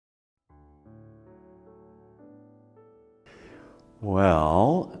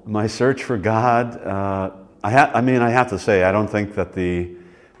Well, my search for God, I have to say, I don't think that the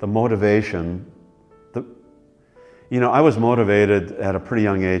motivation, I was motivated at a pretty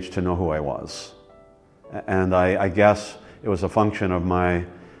young age to know who I was. And I guess it was a function of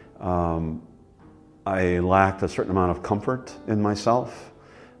I lacked a certain amount of comfort in myself.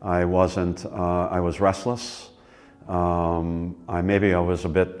 I was restless. Maybe I was a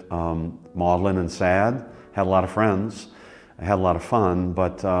bit maudlin and sad, had a lot of friends. I had a lot of fun,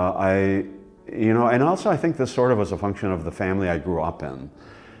 but and also I think this sort of was a function of the family I grew up in.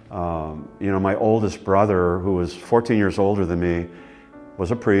 My oldest brother, who was 14 years older than me,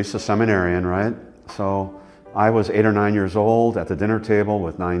 was a priest, a seminarian, right? So I was 8 or 9 years old at the dinner table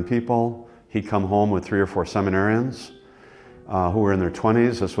with 9 people. He'd come home with 3 or 4 seminarians who were in their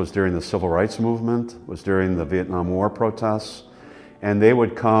 20s. This was during the Civil Rights Movement, was during the Vietnam War protests, and they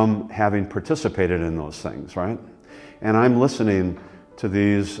would come having participated in those things, right? And I'm listening to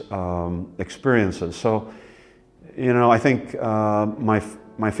these experiences. So, I think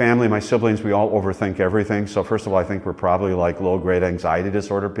my family, my siblings, we all overthink everything. So first of all, I think we're probably like low-grade anxiety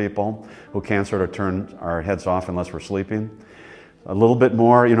disorder people who can't sort of turn our heads off unless we're sleeping. A little bit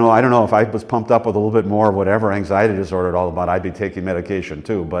more, I don't know, if I was pumped up with a little bit more of whatever anxiety disorder is all about, I'd be taking medication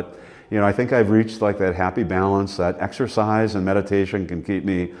too. But, I think I've reached like that happy balance that exercise and meditation can keep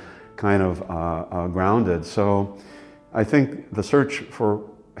me kind of grounded. So I think the search for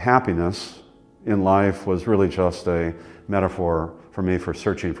happiness in life was really just a metaphor for me for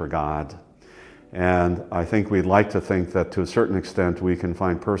searching for God. And I think we'd like to think that to a certain extent we can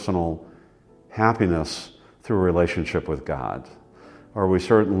find personal happiness through a relationship with God. Or we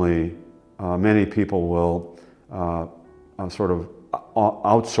certainly, many people will sort of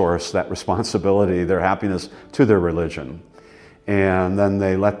outsource that responsibility, their happiness, to their religion. And then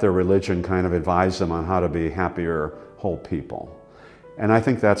they let their religion kind of advise them on how to be happier, whole people. And I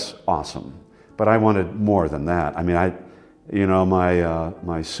think that's awesome. But I wanted more than that. I mean,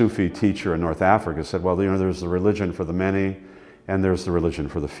 my Sufi teacher in North Africa said, well, there's the religion for the many, and there's the religion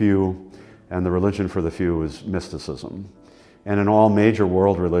for the few, and the religion for the few is mysticism. And in all major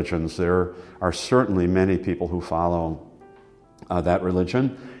world religions, there are certainly many people who follow that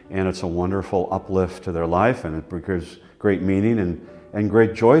religion, and it's a wonderful uplift to their life, and it brings great meaning and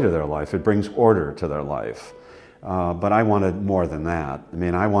great joy to their life. It brings order to their life. But I wanted more than that. I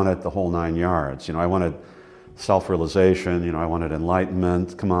mean, I wanted the whole 9 yards. I wanted self-realization, I wanted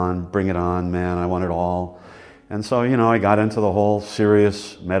enlightenment. Come on, bring it on, man, I want it all. And so, I got into the whole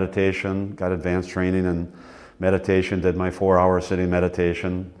serious meditation, got advanced training in meditation, did my 4-hour sitting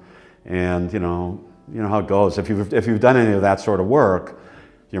meditation. And, you know how it goes. If you've done any of that sort of work,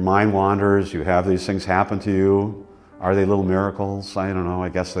 your mind wanders, you have these things happen to you. Are they little miracles? I don't know, I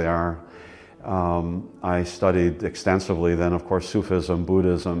guess they are. I studied extensively then, of course, Sufism,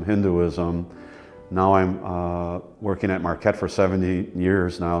 Buddhism, Hinduism. Now I'm working at Marquette for 70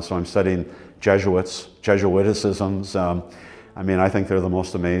 years now, so I'm studying Jesuiticisms. I think they're the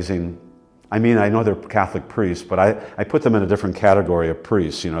most amazing. I know they're Catholic priests, but I put them in a different category of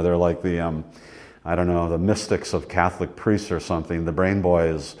priests. They're like the, the mystics of Catholic priests or something. The brain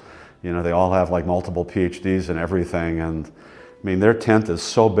boys, they all have like multiple PhDs and everything. And their tent is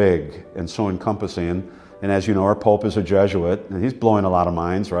so big and so encompassing. And as you know, our Pope is a Jesuit, and he's blowing a lot of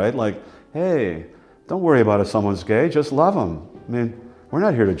minds, right? Like, hey, don't worry about if someone's gay, just love them. We're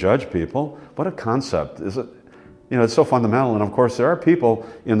not here to judge people. What a concept. Is it? It's so fundamental. And of course, there are people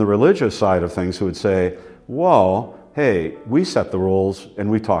in the religious side of things who would say, whoa, hey, we set the rules and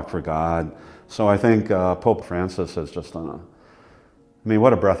we talk for God. So I think Pope Francis has just done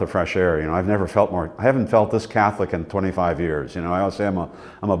what a breath of fresh air. I've never felt more, I haven't felt this Catholic in 25 years. I always say I'm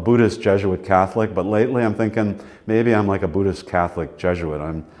a Buddhist Jesuit Catholic, but lately I'm thinking maybe I'm like a Buddhist Catholic Jesuit.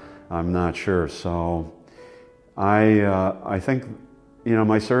 I'm not sure. So I think,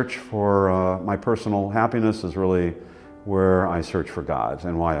 my search for my personal happiness is really where I search for God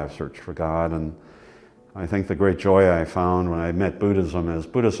and why I've searched for God. And I think the great joy I found when I met Buddhism is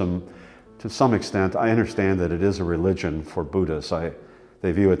Buddhism, to some extent, I understand that it is a religion for Buddhists.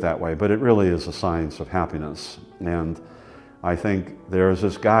 They view it that way, but it really is a science of happiness. And I think there's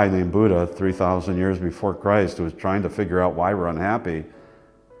this guy named Buddha 3,000 years before Christ who was trying to figure out why we're unhappy.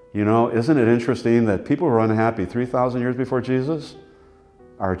 Isn't it interesting that people who were unhappy 3,000 years before Jesus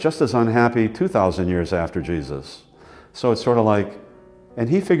are just as unhappy 2,000 years after Jesus? So it's sort of like, and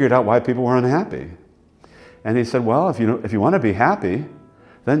he figured out why people were unhappy. And he said, well, if you want to be happy,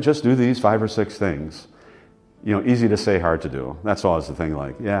 then just do these 5 or 6 things. Easy to say, hard to do. That's always the thing,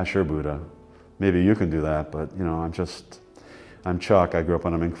 like, yeah, sure, Buddha. Maybe you can do that, but, I'm Chuck. I grew up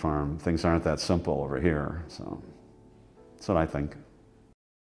on a mink farm. Things aren't that simple over here, so. That's what I think.